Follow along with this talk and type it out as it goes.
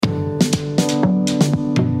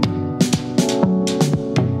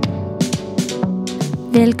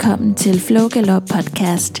Velkommen til Flow Galop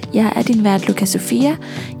podcast. Jeg er din vært Luca Sofia.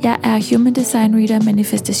 Jeg er Human Design Reader,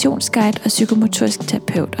 manifestationsguide og psykomotorisk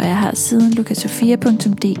terapeut, og jeg har siden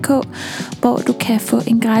lucasofia.dk, hvor du kan få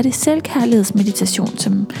en gratis selvkærlighedsmeditation,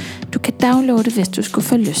 som du kan downloade, hvis du skulle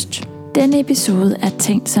få lyst. Denne episode er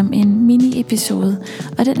tænkt som en mini-episode,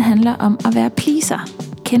 og den handler om at være pleaser.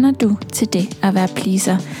 Kender du til det at være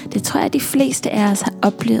pleaser? Det tror jeg, de fleste af os har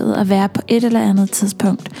oplevet at være på et eller andet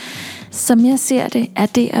tidspunkt. Som jeg ser det, er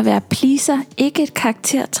det at være pleaser ikke et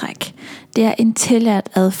karaktertræk. Det er en tillært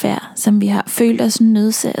adfærd, som vi har følt os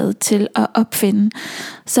nødsaget til at opfinde,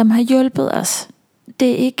 som har hjulpet os.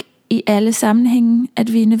 Det er ikke i alle sammenhænge,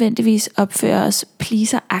 at vi nødvendigvis opfører os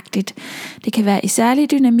pleaseragtigt. Det kan være i særlige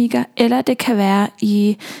dynamikker, eller det kan være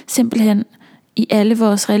i simpelthen i alle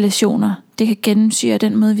vores relationer. Det kan gennemsyre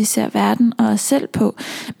den måde, vi ser verden og os selv på,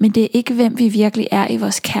 men det er ikke, hvem vi virkelig er i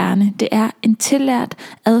vores kerne. Det er en tillært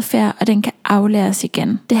adfærd, og den kan aflæres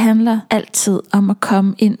igen. Det handler altid om at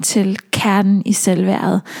komme ind til kernen i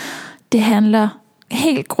selvværdet. Det handler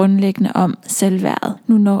helt grundlæggende om selvværdet,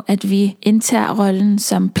 nu når at vi indtager rollen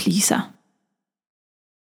som pleaser.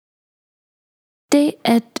 Det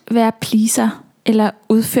at være pleaser, eller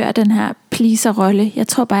udføre den her pleaser-rolle. Jeg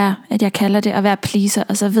tror bare, at jeg kalder det at være pleaser,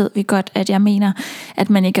 og så ved vi godt, at jeg mener, at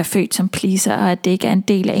man ikke er født som pleaser, og at det ikke er en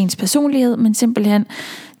del af ens personlighed, men simpelthen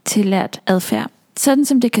tillært adfærd. Sådan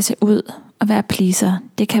som det kan se ud at være pleaser,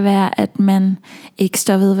 det kan være, at man ikke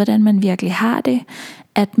står ved, hvordan man virkelig har det,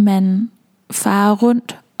 at man farer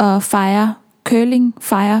rundt og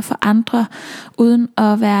fejrer for andre, uden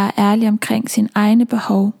at være ærlig omkring sine egne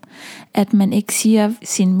behov, at man ikke siger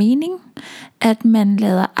sin mening, at man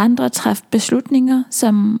lader andre træffe beslutninger,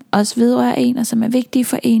 som også vedrører en, og som er vigtige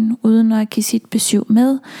for en, uden at give sit besøg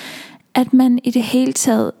med, at man i det hele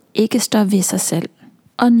taget ikke står ved sig selv.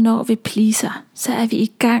 Og når vi pleaser, så er vi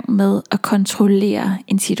i gang med at kontrollere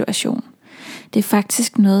en situation. Det er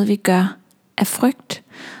faktisk noget, vi gør af frygt,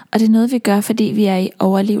 og det er noget, vi gør, fordi vi er i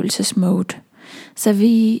overlevelsesmode. Så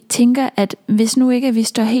vi tænker, at hvis nu ikke vi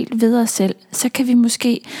står helt ved os selv, så kan vi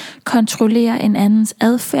måske kontrollere en andens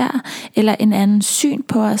adfærd, eller en andens syn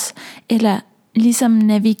på os, eller ligesom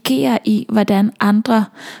navigere i, hvordan andre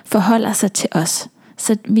forholder sig til os.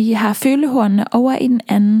 Så vi har følehornene over i den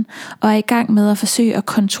anden, og er i gang med at forsøge at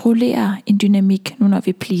kontrollere en dynamik, nu når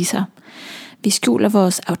vi pleaser. Vi skjuler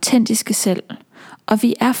vores autentiske selv, og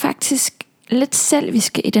vi er faktisk lidt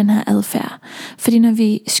selviske i den her adfærd. Fordi når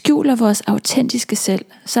vi skjuler vores autentiske selv,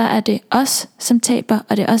 så er det os, som taber,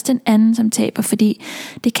 og det er også den anden, som taber, fordi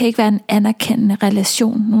det kan ikke være en anerkendende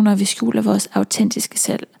relation, nu når vi skjuler vores autentiske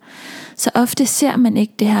selv. Så ofte ser man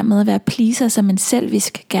ikke det her med at være pleaser som en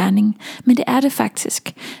selvisk gerning, men det er det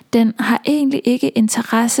faktisk. Den har egentlig ikke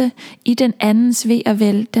interesse i den andens ve og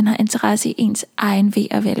vel, den har interesse i ens egen ve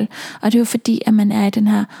og vel, og det er jo fordi, at man er i den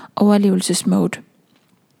her overlevelsesmode.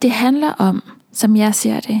 Det handler om, som jeg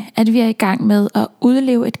ser det, at vi er i gang med at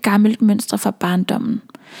udleve et gammelt mønster fra barndommen.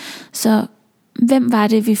 Så hvem var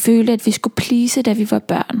det, vi følte, at vi skulle please, da vi var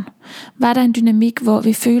børn? Var der en dynamik, hvor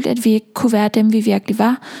vi følte, at vi ikke kunne være dem, vi virkelig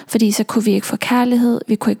var, fordi så kunne vi ikke få kærlighed,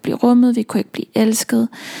 vi kunne ikke blive rummet, vi kunne ikke blive elsket?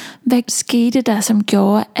 Hvad skete der, som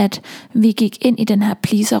gjorde, at vi gik ind i den her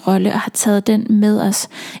pleaser-rolle og har taget den med os?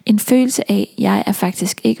 En følelse af, at jeg er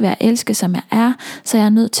faktisk ikke værd at elske, som jeg er, så jeg er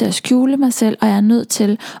nødt til at skjule mig selv, og jeg er nødt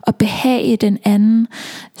til at behage den anden,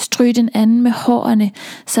 stryge den anden med hårene,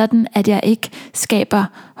 sådan at jeg ikke skaber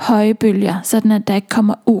høje bølger, sådan at der ikke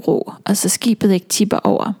kommer uro, og så skibet ikke tipper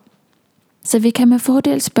over. Så vi kan med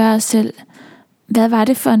fordel spørge os selv, hvad var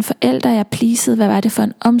det for en forælder, jeg pleasede? Hvad var det for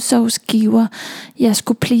en omsorgsgiver, jeg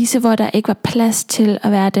skulle please, hvor der ikke var plads til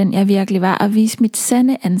at være den, jeg virkelig var, og vise mit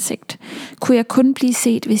sande ansigt? Kunne jeg kun blive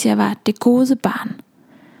set, hvis jeg var det gode barn?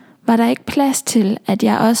 Var der ikke plads til, at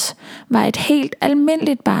jeg også var et helt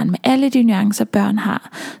almindeligt barn med alle de nuancer, børn har,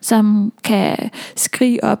 som kan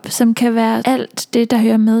skrige op, som kan være alt det, der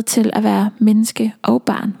hører med til at være menneske og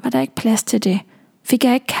barn? Var der ikke plads til det? Fik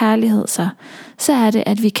jeg ikke kærlighed, så er det,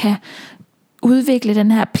 at vi kan udvikle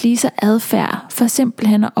den her pleaser-adfærd for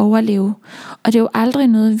simpelthen at overleve. Og det er jo aldrig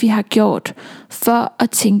noget, vi har gjort for at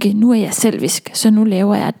tænke, nu er jeg selvisk, så nu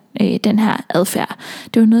laver jeg den her adfærd.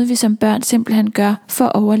 Det er jo noget, vi som børn simpelthen gør for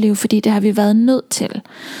at overleve, fordi det har vi været nødt til.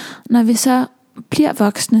 Når vi så bliver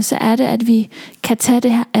voksne, så er det, at vi kan tage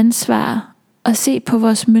det her ansvar og se på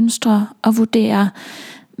vores mønstre og vurdere,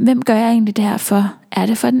 hvem gør jeg egentlig det her for? Er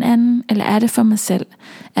det for den anden, eller er det for mig selv?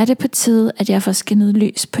 Er det på tide, at jeg får skinnet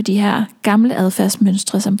lys på de her gamle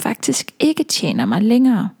adfærdsmønstre, som faktisk ikke tjener mig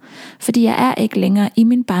længere? Fordi jeg er ikke længere i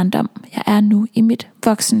min barndom. Jeg er nu i mit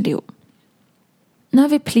voksenliv. Når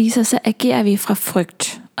vi pleaser, så agerer vi fra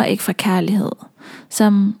frygt og ikke fra kærlighed.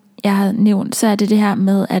 Som jeg har nævnt, så er det her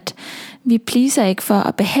med, at vi pleaser ikke for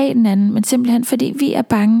at behage den anden, men simpelthen fordi vi er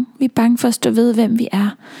bange. Vi er bange for at stå ved, hvem vi er,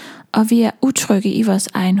 og vi er utrygge i vores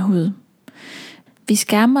egen hoved. Vi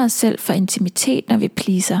skærmer os selv for intimitet, når vi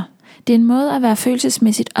pleaser. Det er en måde at være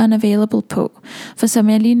følelsesmæssigt unavailable på, for som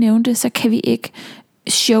jeg lige nævnte, så kan vi ikke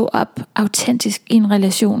show up autentisk i en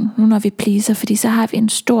relation, nu når vi pleaser, fordi så har vi en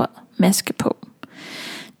stor maske på.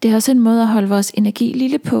 Det er også en måde at holde vores energi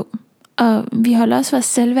lille på, og vi holder også vores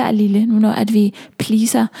selvværd lille, nu når at vi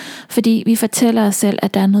pleaser, fordi vi fortæller os selv,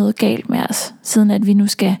 at der er noget galt med os, siden at vi nu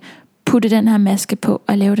skal putte den her maske på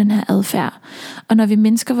og lave den her adfærd. Og når vi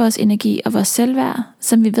mindsker vores energi og vores selvværd,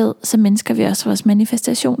 som vi ved, så mindsker vi også vores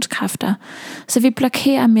manifestationskræfter. Så vi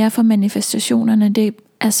blokerer mere for manifestationerne. Det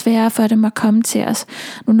er sværere for dem at komme til os,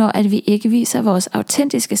 nu når at vi ikke viser vores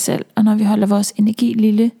autentiske selv, og når vi holder vores energi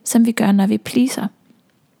lille, som vi gør, når vi pleaser.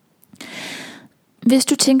 Hvis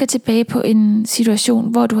du tænker tilbage på en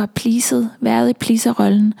situation, hvor du har pleaset, været i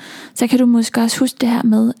pleaserrollen, så kan du måske også huske det her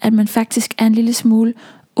med, at man faktisk er en lille smule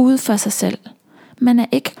ude for sig selv. Man er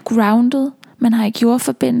ikke grounded, man har ikke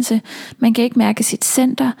jordforbindelse, man kan ikke mærke sit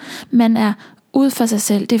center, man er ude for sig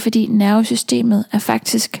selv. Det er fordi nervesystemet er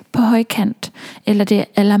faktisk på højkant, eller det er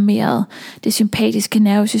alarmeret. Det sympatiske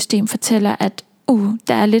nervesystem fortæller, at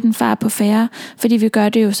der er lidt en fare på færde, fordi vi gør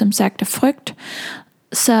det jo som sagt af frygt.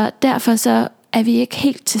 Så derfor så er vi ikke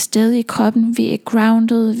helt til stede i kroppen, vi er ikke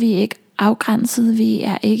grounded, vi er ikke afgrænset, vi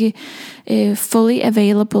er ikke fully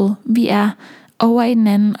available, vi er over i den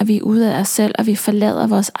anden, og vi er ude af os selv, og vi forlader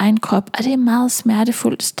vores egen krop, og det er et meget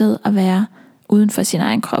smertefuldt sted at være uden for sin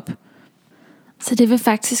egen krop. Så det vil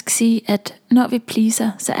faktisk sige, at når vi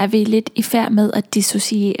pleaser, så er vi lidt i færd med at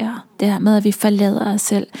dissociere. Det her med, at vi forlader os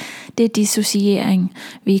selv, det er dissociering.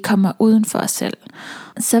 Vi kommer uden for os selv.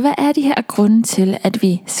 Så hvad er de her grunde til, at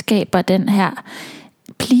vi skaber den her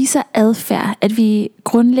pleaser-adfærd? At vi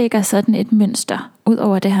grundlægger sådan et mønster, ud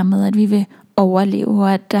over det her med, at vi vil overleve,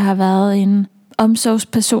 og at der har været en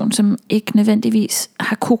omsorgsperson, som ikke nødvendigvis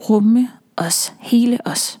har kunne rumme os, hele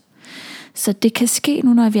os. Så det kan ske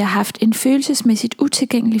nu, når vi har haft en følelsesmæssigt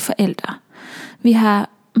utilgængelig forælder. Vi har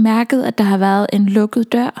mærket, at der har været en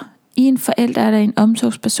lukket dør i en forælder eller en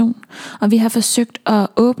omsorgsperson, og vi har forsøgt at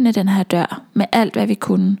åbne den her dør med alt, hvad vi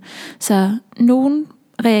kunne. Så nogen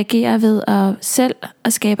reagerer ved selv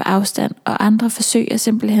at skabe afstand, og andre forsøger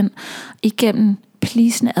simpelthen igennem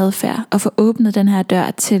pleasende adfærd at få åbnet den her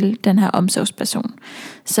dør til den her omsorgsperson.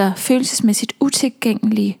 Så følelsesmæssigt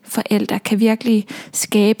utilgængelige forældre kan virkelig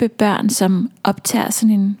skabe børn, som optager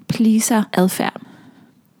sådan en pleaser-adfærd.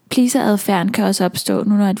 Pleaser-adfærden kan også opstå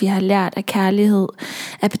nu, når vi har lært, at kærlighed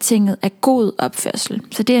er betinget af god opførsel.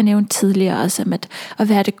 Så det jeg nævnte tidligere også om at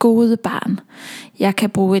være det gode barn. Jeg kan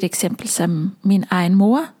bruge et eksempel som min egen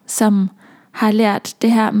mor, som har lært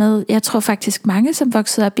det her med, jeg tror faktisk mange, som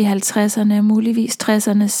voksede op i 50'erne, muligvis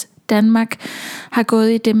 60'ernes Danmark, har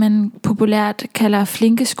gået i det, man populært kalder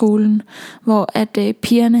flinkeskolen, hvor at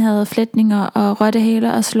pigerne havde flætninger og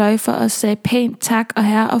rottehaler og sløjfer og sagde pænt tak og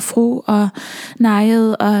herre og fru og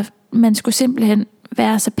nejede, og man skulle simpelthen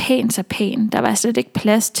være så pæn. Der var slet ikke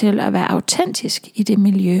plads til at være autentisk i det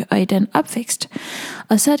miljø og i den opvækst.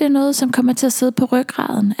 Og så er det noget, som kommer til at sidde på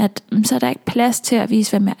ryggraden, at så er der ikke plads til at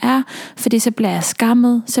vise, hvem jeg er, fordi så bliver jeg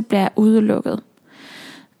skammet, så bliver jeg udelukket.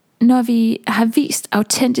 Når vi har vist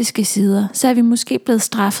autentiske sider, så er vi måske blevet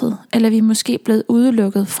straffet, eller vi er måske blevet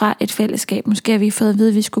udelukket fra et fællesskab. Måske har vi fået at vide,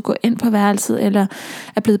 at vi skulle gå ind på værelset, eller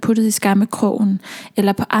er blevet puttet i skammekrogen,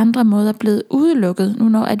 eller på andre måder blevet udelukket, nu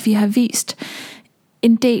når at vi har vist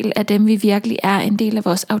en del af dem, vi virkelig er, en del af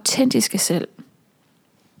vores autentiske selv.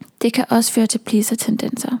 Det kan også føre til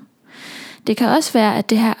pleaser-tendenser. Det kan også være, at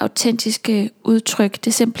det her autentiske udtryk,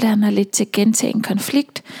 det simpelthen er lidt til gentagen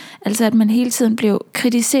konflikt, altså at man hele tiden blev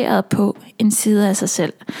kritiseret på en side af sig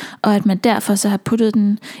selv, og at man derfor så har puttet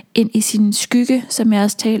den ind i sin skygge, som jeg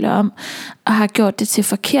også taler om, og har gjort det til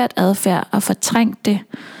forkert adfærd og fortrængt det.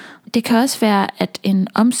 Det kan også være, at en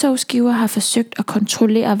omsorgsgiver har forsøgt at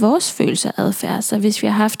kontrollere vores følelser og adfærd. Så hvis vi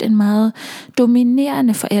har haft en meget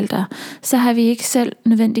dominerende forælder, så har vi ikke selv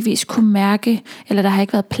nødvendigvis kunne mærke, eller der har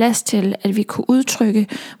ikke været plads til, at vi kunne udtrykke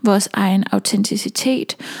vores egen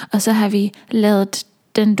autenticitet. Og så har vi ladet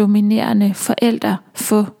den dominerende forælder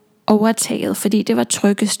få overtaget, fordi det var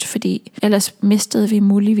tryggest, fordi ellers mistede vi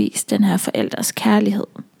muligvis den her forældres kærlighed.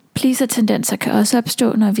 Pleaser-tendenser kan også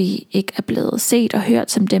opstå, når vi ikke er blevet set og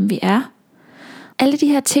hørt som dem vi er. Alle de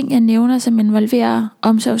her ting, jeg nævner, som involverer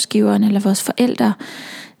omsorgsgiveren eller vores forældre,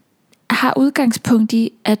 har udgangspunkt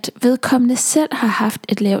i, at vedkommende selv har haft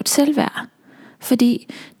et lavt selvværd.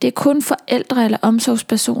 Fordi det er kun forældre eller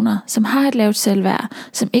omsorgspersoner, som har et lavt selvværd,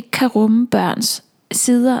 som ikke kan rumme børns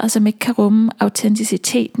sider, og som ikke kan rumme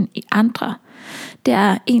autenticiteten i andre. Det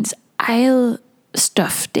er ens eget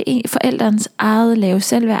stof. Det er forældrens eget lave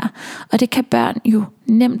selvværd, og det kan børn jo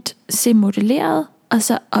nemt se modelleret og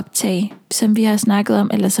så optage, som vi har snakket om,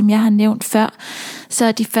 eller som jeg har nævnt før.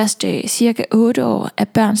 Så de første cirka 8 år af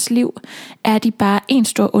børns liv er de bare en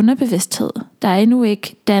stor underbevidsthed. Der er endnu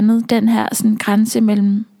ikke dannet den her sådan grænse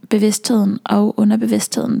mellem bevidstheden og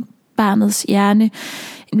underbevidstheden. Barnets hjerne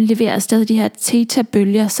leverer stadig de her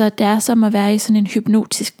theta-bølger, så det er som at være i sådan en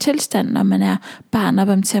hypnotisk tilstand, når man er barn op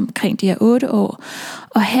omkring de her 8 år.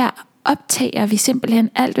 Og her optager vi simpelthen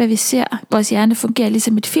alt, hvad vi ser. Vores hjerne fungerer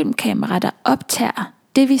ligesom et filmkamera, der optager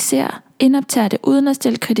det, vi ser, indoptager det, uden at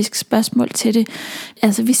stille kritisk spørgsmål til det.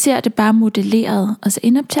 Altså, vi ser det bare modelleret, og så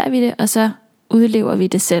indoptager vi det, og så udlever vi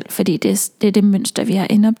det selv, fordi det er det mønster, vi har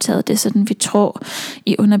indoptaget. Det er sådan, vi tror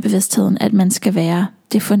i underbevidstheden, at man skal være.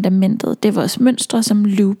 Det er fundamentet. Det er vores mønstre, som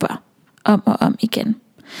looper om og om igen.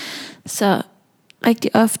 Så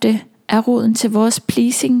rigtig ofte er roden til vores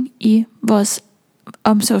pleasing i vores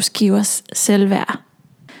omsorgsgivers selvværd.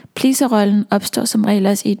 Pleaserrollen opstår som regel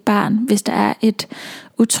også i et barn, hvis der er et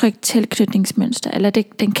utrygt tilknytningsmønster, eller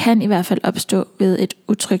den kan i hvert fald opstå ved et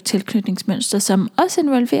utrygt tilknytningsmønster, som også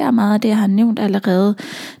involverer meget af det, jeg har nævnt allerede.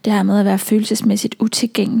 Det her med at være følelsesmæssigt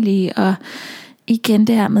utilgængelig, og igen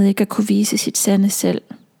det her med ikke at kunne vise sit sande selv.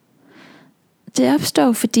 Det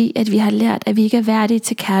opstår fordi, at vi har lært, at vi ikke er værdige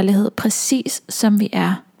til kærlighed, præcis som vi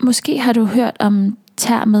er. Måske har du hørt om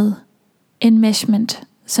termet enmeshment,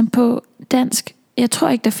 som på dansk, jeg tror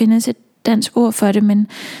ikke der findes et dansk ord for det, men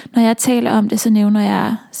når jeg taler om det, så nævner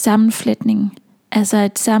jeg sammenflætning. Altså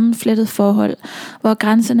et sammenflettet forhold, hvor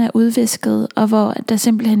grænserne er udvisket, og hvor der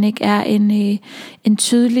simpelthen ikke er en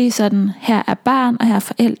tydelig sådan, her er barn og her er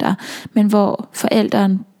forældre, men hvor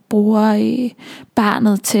forældren bruger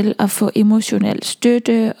barnet til at få emotionel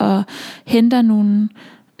støtte og henter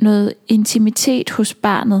noget intimitet hos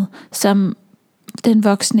barnet, som den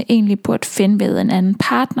voksne egentlig burde finde ved en anden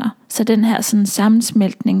partner. Så den her sådan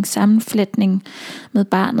sammenflætning med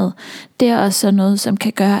barnet, det er også noget, som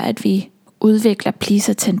kan gøre, at vi udvikler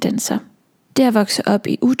pleaser-tendenser. Det at vokse op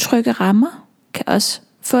i utrygge rammer kan også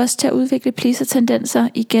få os til at udvikle pleaser-tendenser,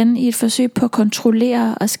 igen i et forsøg på at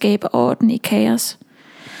kontrollere og skabe orden i kaos.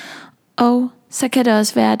 Og så kan det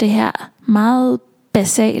også være det her meget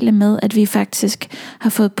basale med, at vi faktisk har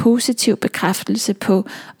fået positiv bekræftelse på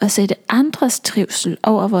at sætte andres trivsel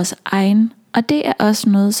over vores egen. Og det er også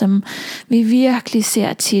noget, som vi virkelig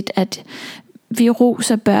ser tit, at vi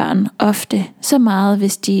roser børn ofte så meget,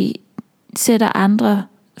 hvis de sætter andre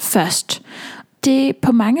først. Det er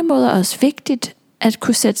på mange måder også vigtigt at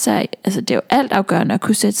kunne sætte sig, altså det er jo alt afgørende at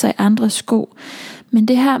kunne sætte sig i andres sko, men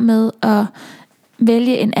det her med at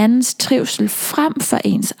vælge en andens trivsel frem for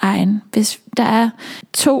ens egen. Hvis der er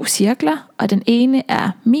 2 cirkler, og den ene er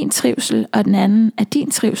min trivsel, og den anden er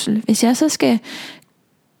din trivsel. Hvis jeg så skal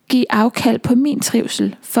give afkald på min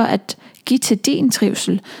trivsel, for at give til din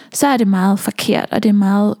trivsel, så er det meget forkert, og det er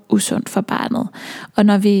meget usundt for barnet. Og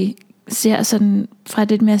når vi ser sådan fra et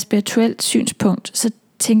lidt mere spirituelt synspunkt, så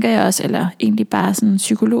tænker jeg også, eller egentlig bare sådan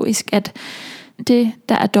psykologisk, at det,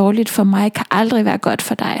 der er dårligt for mig, kan aldrig være godt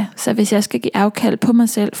for dig. Så hvis jeg skal give afkald på mig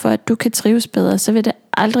selv, for at du kan trives bedre, så vil det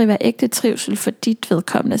aldrig være ægte trivsel for dit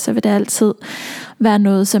vedkommende. Så vil det altid være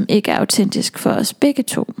noget, som ikke er autentisk for os begge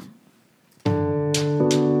to.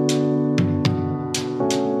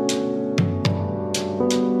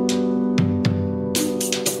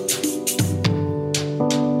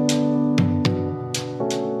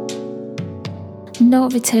 Når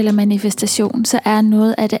vi taler manifestation, så er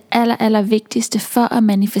noget af det aller vigtigste for at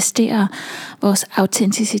manifestere vores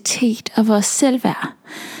autenticitet og vores selvværd.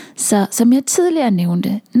 Så som jeg tidligere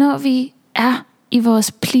nævnte, når vi er i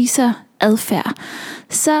vores pleaser-adfærd,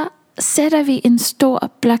 så sætter vi en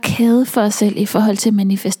stor blokade for os selv i forhold til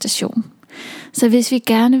manifestation. Så hvis vi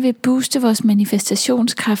gerne vil booste vores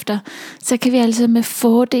manifestationskræfter, så kan vi altså med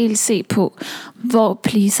fordel se på, hvor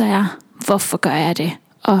pleaser jeg, hvorfor gør jeg det?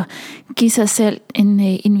 Og give sig selv en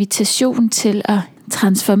invitation til at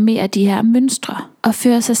transformere de her mønstre og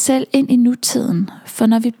føre sig selv ind i nutiden. For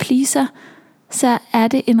når vi pleaser, så er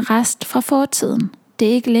det en rest fra fortiden. Det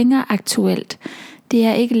er ikke længere aktuelt. Det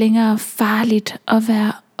er ikke længere farligt at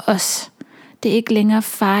være os. Det er ikke længere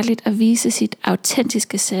farligt at vise sit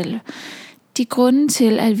autentiske selv. De grunde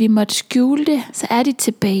til, at vi måtte skjule det, så er de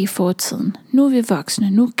tilbage i fortiden. Nu er vi voksne,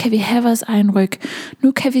 nu kan vi have vores egen ryg,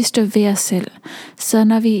 nu kan vi stå ved os selv. Så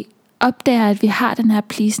når vi opdager, at vi har den her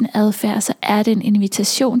pleasende adfærd, så er det en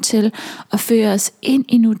invitation til at føre os ind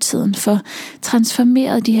i nutiden, for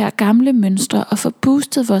transformeret de her gamle mønstre og for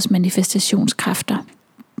boostet vores manifestationskræfter.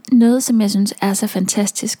 Noget, som jeg synes er så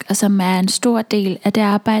fantastisk, og som er en stor del af det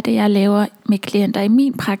arbejde, jeg laver med klienter i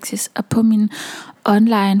min praksis og på min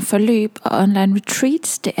online forløb og online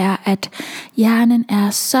retreats, det er, at hjernen er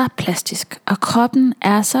så plastisk, og kroppen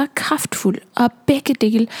er så kraftfuld, og begge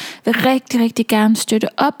dele vil rigtig, rigtig gerne støtte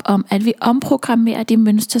op om, at vi omprogrammerer de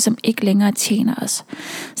mønstre, som ikke længere tjener os.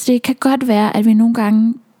 Så det kan godt være, at vi nogle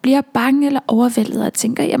gange bliver bange eller overvældet og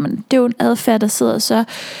tænker, jamen det er jo en adfærd, der sidder så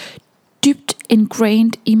dybt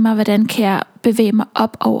ingrained i mig, hvordan kan jeg bevæge mig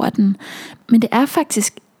op over den. Men det er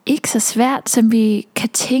faktisk ikke så svært, som vi kan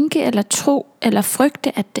tænke eller tro eller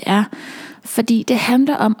frygte, at det er. Fordi det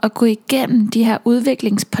handler om at gå igennem de her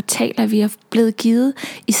udviklingsportaler, vi har blevet givet,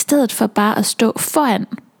 i stedet for bare at stå foran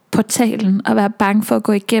portalen og være bange for at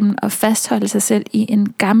gå igennem og fastholde sig selv i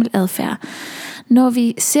en gammel adfærd. Når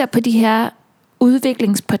vi ser på de her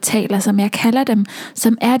udviklingsportaler, som jeg kalder dem,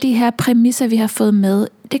 som er de her præmisser, vi har fået med.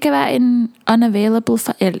 Det kan være en unavailable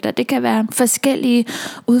forælder, det kan være forskellige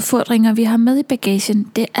udfordringer, vi har med i bagagen.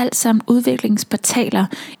 Det er alt sammen udviklingsportaler,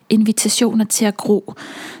 invitationer til at gro.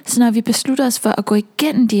 Så når vi beslutter os for at gå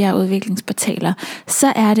igennem de her udviklingsportaler,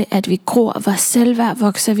 så er det, at vi gror, vores selvværd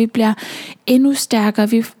vokser, vi bliver endnu stærkere,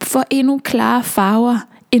 vi får endnu klarere farver,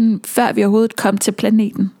 end før vi overhovedet kom til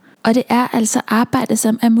planeten. Og det er altså arbejde,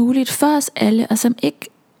 som er muligt for os alle, og som ikke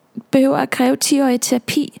behøver at kræve 10-årig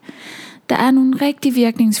terapi. Der er nogle rigtig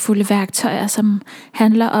virkningsfulde værktøjer, som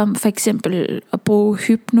handler om for eksempel at bruge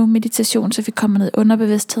hypnomeditation, så vi kommer ned i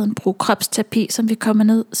underbevidstheden, bruge kropsterapi, så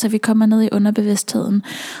vi kommer ned i underbevidstheden,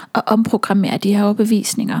 og omprogrammere de her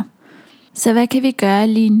overbevisninger. Så hvad kan vi gøre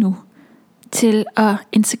lige nu til at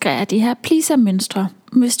integrere de her pleaser-mønstre?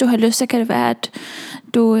 Hvis du har lyst, så kan det være, at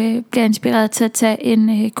du bliver inspireret til at tage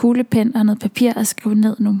en kuglepen og noget papir og skrive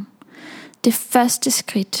ned nu. Det første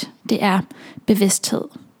skridt, det er bevidsthed.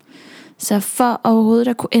 Så for overhovedet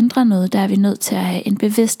at kunne ændre noget, der er vi nødt til at have en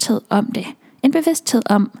bevidsthed om det. En bevidsthed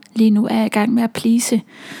om, lige nu er jeg i gang med at please.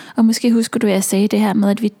 Og måske husker du, at jeg sagde det her med,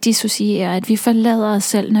 at vi dissocierer, at vi forlader os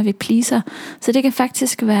selv, når vi pleaser. Så det kan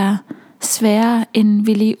faktisk være sværere, end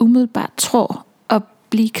vi lige umiddelbart tror, at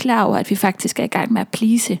blive klar over, at vi faktisk er i gang med at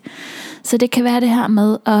please. Så det kan være det her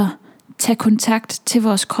med at tage kontakt til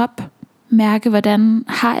vores krop, mærke, hvordan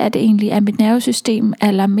har jeg det egentlig, er mit nervesystem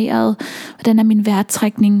alarmeret, hvordan er min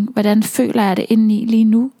vejrtrækning, hvordan føler jeg det indeni lige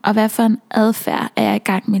nu, og hvad for en adfærd er jeg i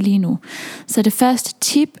gang med lige nu. Så det første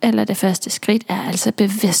tip, eller det første skridt, er altså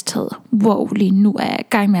bevidsthed. Wow, lige nu er jeg i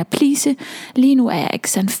gang med at please, lige nu er jeg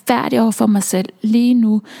ikke sandfærdig over for mig selv, lige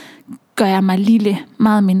nu gør jeg mig lille,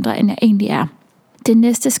 meget mindre end jeg egentlig er. Det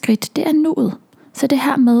næste skridt, det er nuet. Så det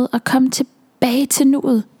her med at komme tilbage til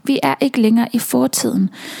nuet. Vi er ikke længere i fortiden.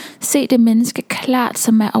 Se det menneske klart,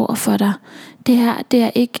 som er over for dig. Det her, det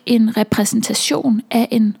er ikke en repræsentation af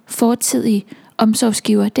en fortidig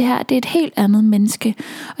omsorgsgiver. Det her, det er et helt andet menneske.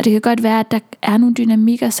 Og det kan godt være, at der er nogle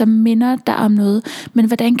dynamikker, som minder dig om noget. Men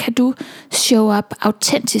hvordan kan du show up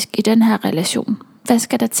autentisk i den her relation? Hvad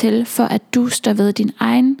skal der til, for at du står ved din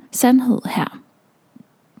egen sandhed her?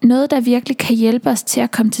 Noget, der virkelig kan hjælpe os til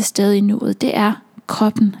at komme til stede i nuet, det er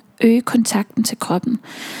kroppen. Øge kontakten til kroppen.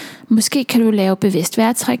 Måske kan du lave bevidst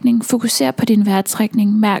vejrtrækning. Fokuser på din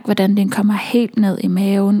vejrtrækning. Mærk, hvordan den kommer helt ned i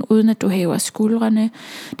maven, uden at du hæver skuldrene.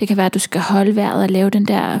 Det kan være, at du skal holde vejret og lave den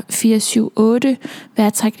der 4-7-8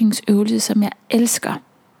 vejrtrækningsøvelse, som jeg elsker.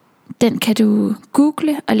 Den kan du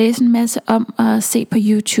google og læse en masse om og se på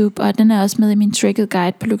YouTube, og den er også med i min trigger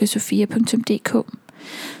guide på lucasofia.dk.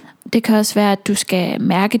 Det kan også være, at du skal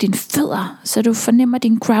mærke dine fødder, så du fornemmer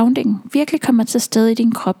din grounding, virkelig kommer til stede i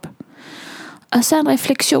din krop. Og så en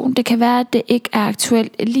refleksion, det kan være, at det ikke er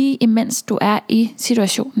aktuelt lige imens du er i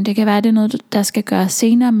situationen. Det kan være, at det er noget, der skal gøres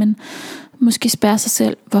senere, men måske spørge sig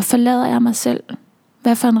selv, hvor forlader jeg mig selv?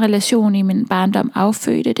 Hvad for en relation i min barndom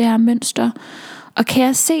affødte det her mønster? Og kan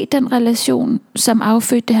jeg se den relation, som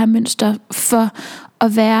affødte det her mønster, for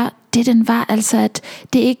at være det den var, altså at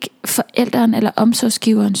det ikke er forældren eller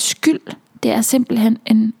omsorgsgiverens skyld. Det er simpelthen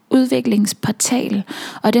en udviklingsportal,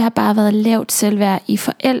 og det har bare været lavt selvværd i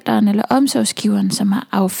forældren eller omsorgsgiveren, som har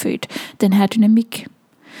affødt den her dynamik.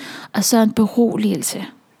 Og så en beroligelse,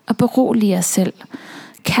 og berolige os selv.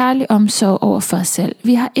 Kærlig omsorg over for os selv.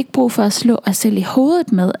 Vi har ikke brug for at slå os selv i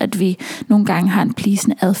hovedet med, at vi nogle gange har en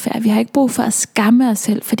pleasende adfærd. Vi har ikke brug for at skamme os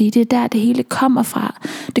selv, fordi det er der, det hele kommer fra.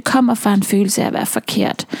 Det kommer fra en følelse af at være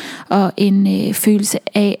forkert, og en følelse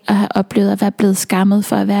af at have oplevet at være blevet skammet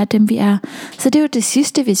for at være dem, vi er. Så det er jo det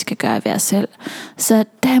sidste, vi skal gøre ved os selv. Så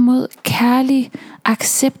derimod kærlig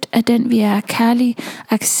accept af den vi er, kærlig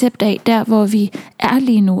accept af der hvor vi er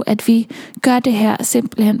lige nu, at vi gør det her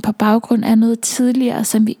simpelthen på baggrund af noget tidligere,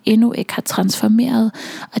 som vi endnu ikke har transformeret,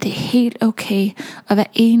 og det er helt okay, og hver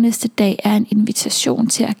eneste dag er en invitation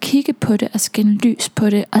til at kigge på det og skinne lys på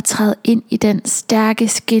det, og træde ind i den stærke,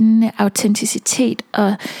 skinnende autenticitet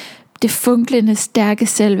og det funklende, stærke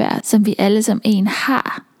selvværd, som vi alle som en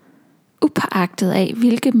har, upåagtet af,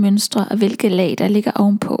 hvilke mønstre og hvilke lag, der ligger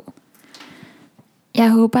ovenpå. Jeg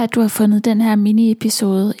håber, at du har fundet den her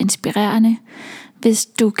mini-episode inspirerende. Hvis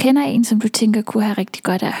du kender en, som du tænker kunne have rigtig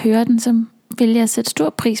godt af at høre den, så vil jeg sætte stor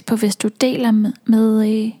pris på, hvis du deler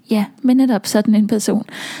med netop sådan en person,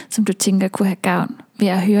 som du tænker kunne have gavn ved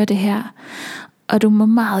at høre det her. Og du må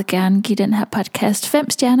meget gerne give den her podcast 5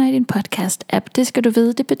 stjerner i din podcast-app. Det skal du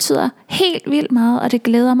vide, det betyder helt vildt meget, og det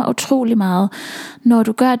glæder mig utrolig meget, når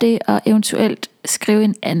du gør det, og eventuelt skrive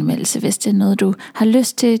en anmeldelse, hvis det er noget, du har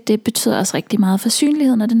lyst til. Det betyder også rigtig meget for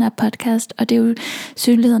synligheden af den her podcast, og det er jo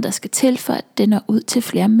synligheden, der skal til, for at det når ud til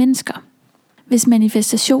flere mennesker. Hvis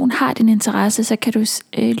manifestation har din interesse, så kan du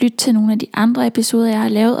lytte til nogle af de andre episoder, jeg har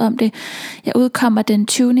lavet om det. Jeg udkommer den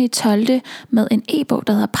 20.12. med en e-bog,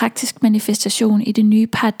 der hedder Praktisk Manifestation i det nye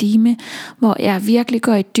paradigme, hvor jeg virkelig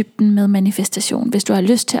går i dybden med manifestation. Hvis du har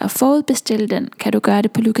lyst til at forudbestille den, kan du gøre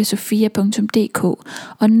det på lucasofia.dk.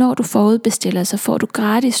 Og når du forudbestiller, så får du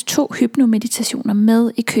gratis 2 hypnomeditationer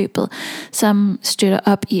med i købet, som støtter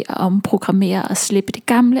op i at omprogrammere og slippe det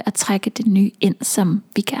gamle og trække det nye ind, som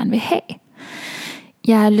vi gerne vil have.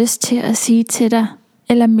 Jeg har lyst til at sige til dig,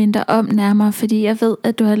 eller minde om nærmere, fordi jeg ved,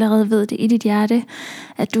 at du allerede ved det i dit hjerte,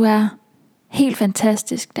 at du er helt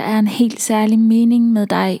fantastisk. Der er en helt særlig mening med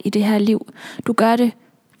dig i det her liv. Du gør det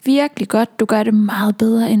virkelig godt. Du gør det meget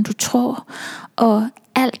bedre, end du tror. Og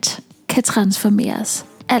alt kan transformeres.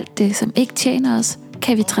 Alt det, som ikke tjener os,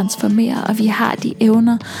 kan vi transformere, og vi har de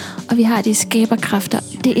evner, og vi har de skaberkræfter.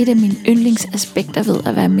 Det er et af mine yndlingsaspekter ved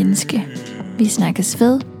at være menneske. Vi snakkes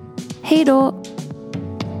ved. Hej då!